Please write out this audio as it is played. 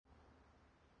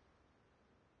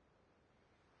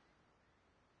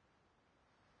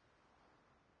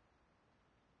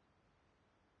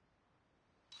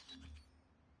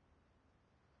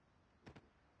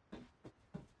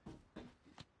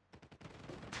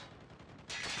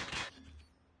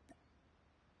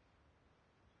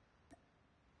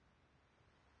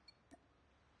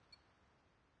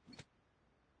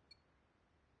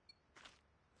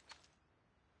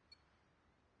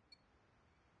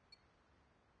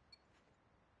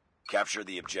Capture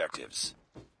the objectives.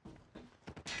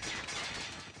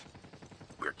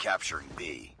 We're capturing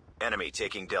B. Enemy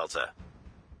taking Delta.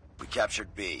 We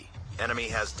captured B. Enemy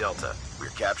has Delta. We're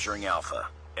capturing Alpha.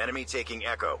 Enemy taking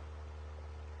Echo.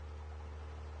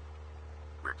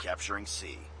 We're capturing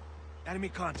C. Enemy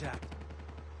contact.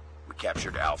 We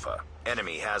captured Alpha.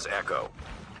 Enemy has Echo.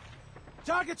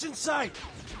 Targets in sight!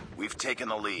 We've taken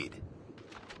the lead.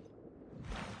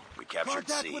 We captured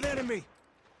Contact C. with enemy!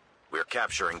 We're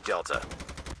capturing Delta.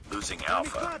 Losing Enemy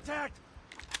Alpha. contact!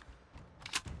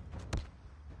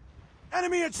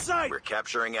 Enemy in sight! We're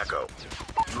capturing Echo.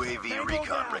 UAV Tango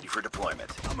recon down. ready for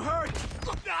deployment. I'm hurt!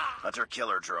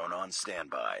 Hunter-killer drone on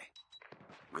standby.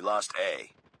 We lost A.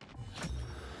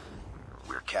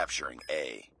 We're capturing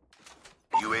A.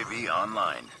 UAV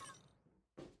online.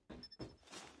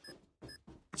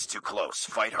 It's too close.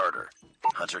 Fight harder.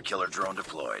 Hunter-killer drone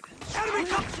deployed. Enemy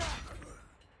contact!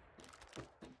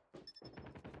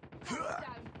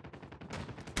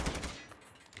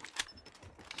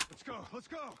 Let's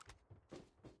go!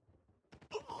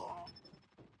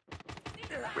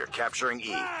 We're capturing E.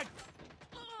 Flag!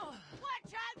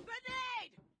 Watch out,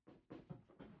 grenade!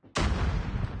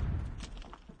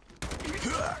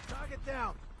 Target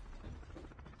down!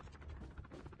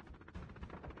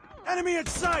 Enemy in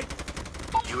sight!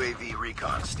 UAV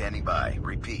recon standing by.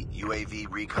 Repeat, UAV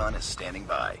recon is standing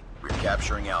by. We're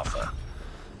capturing Alpha.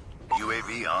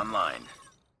 UAV online.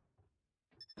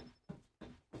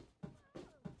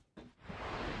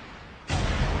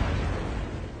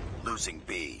 Losing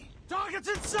B. Targets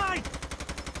in sight!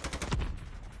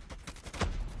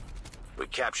 We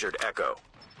captured Echo.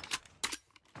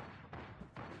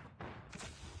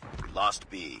 We lost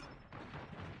B.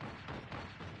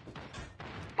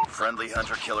 Friendly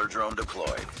hunter-killer drone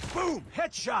deployed. Boom!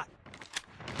 Headshot!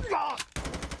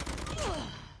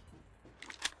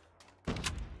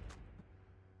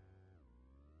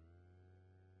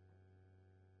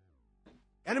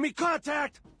 Enemy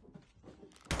contact!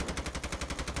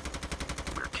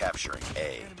 We're capturing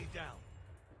A. Enemy down.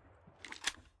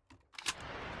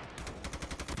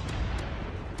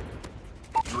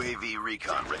 UAV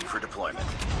recon ready for deployment.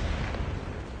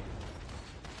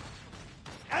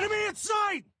 Enemy in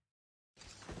sight!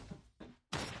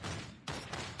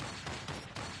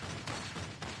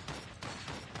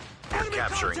 We're Enemy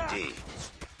capturing contact! D.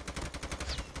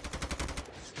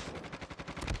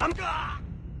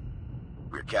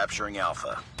 We're capturing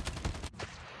Alpha.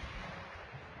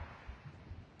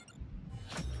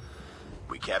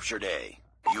 We captured A.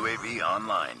 UAV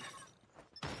online.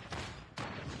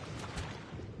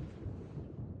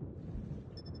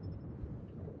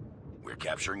 We're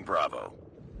capturing Bravo.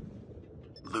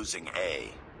 Losing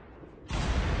A.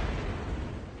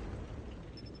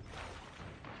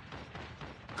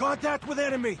 Contact with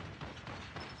enemy!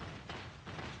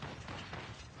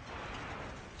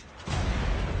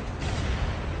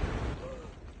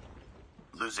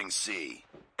 Losing C.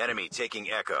 Enemy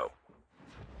taking Echo.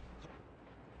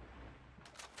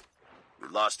 We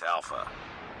lost Alpha.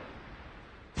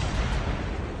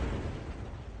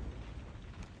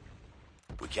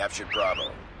 We captured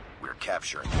Bravo. We're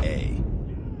capturing A.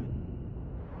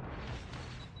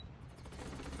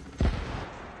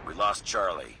 We lost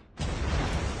Charlie.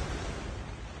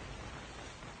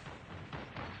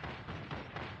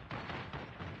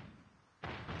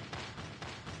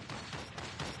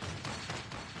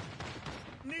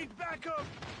 Need backup!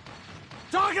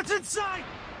 Targets in sight!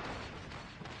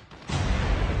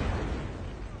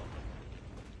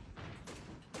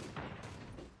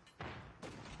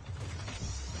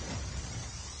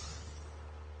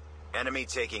 Enemy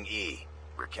taking E.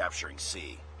 We're capturing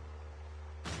C.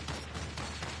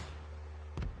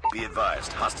 Be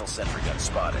advised, hostile sentry gun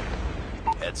spotted.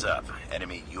 Heads up,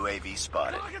 enemy UAV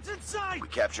spotted. Targets in sight! We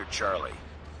captured Charlie.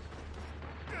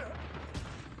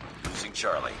 Losing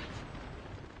Charlie.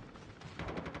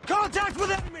 Contact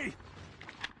with enemy!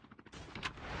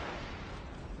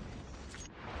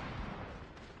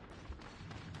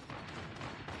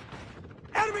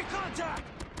 Enemy contact!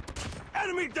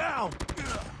 Enemy down!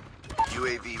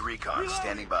 UAV recon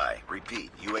standing by.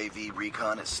 Repeat, UAV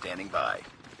recon is standing by.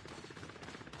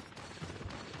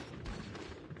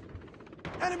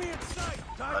 Enemy in sight!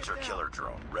 Target down. Hunter-killer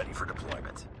drone ready for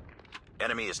deployment.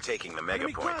 Enemy is taking the mega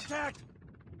Enemy point. contact!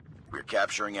 We're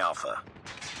capturing Alpha.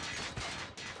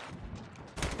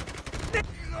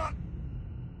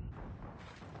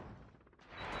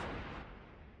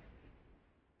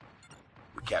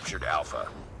 We captured Alpha.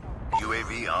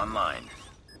 UAV online.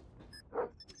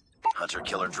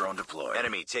 Hunter-killer drone deployed.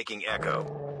 Enemy taking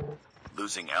Echo.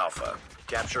 Losing Alpha.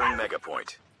 Capturing mega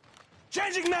point.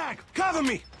 Changing mag! Cover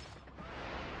me!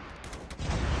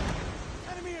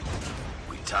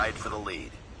 tied for the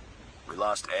lead. We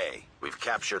lost A. We've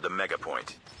captured the mega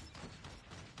point.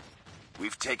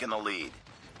 We've taken the lead.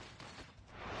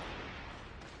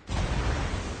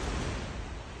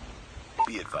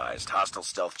 Be advised, hostile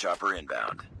stealth chopper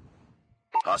inbound.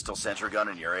 Hostile sentry gun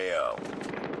in your AO.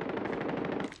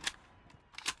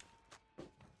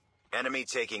 Enemy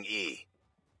taking E.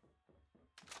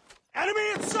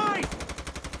 Enemy in sight!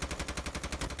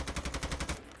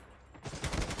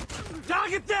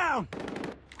 Target down!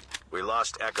 We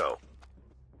lost Echo.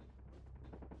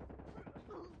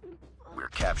 We're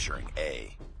capturing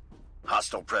A.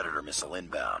 Hostile Predator missile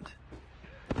inbound.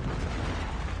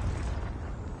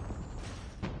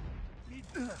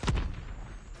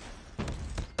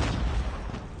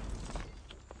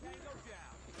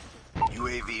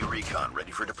 UAV recon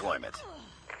ready for deployment.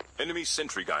 Enemy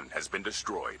sentry gun has been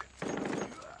destroyed.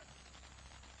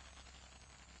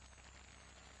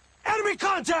 Enemy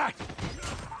contact!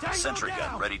 Tango Sentry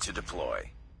down! gun ready to deploy.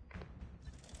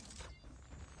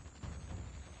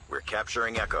 We're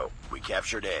capturing Echo. We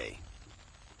captured A.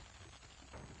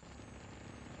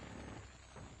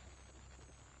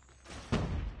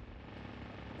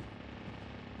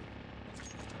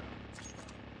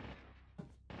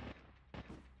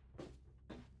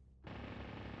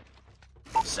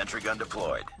 Sentry gun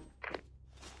deployed.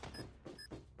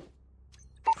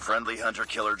 Friendly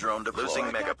hunter-killer drone deployed. Losing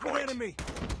mega Contact with point. Enemy!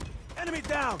 Enemy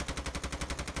down!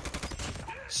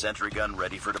 Sentry gun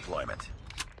ready for deployment.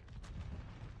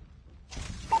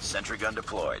 Sentry gun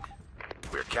deployed.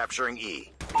 We're capturing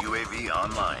E. UAV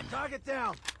online. Target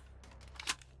down!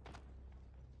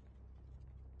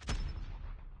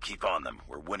 Keep on them.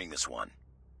 We're winning this one.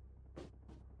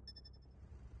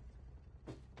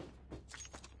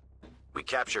 We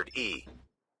captured E.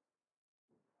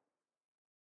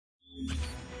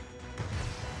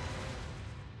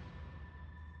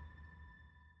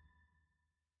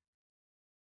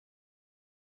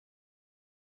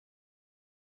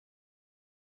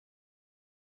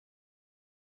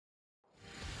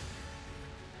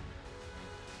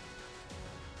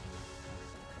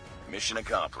 Mission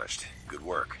accomplished. Good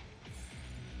work.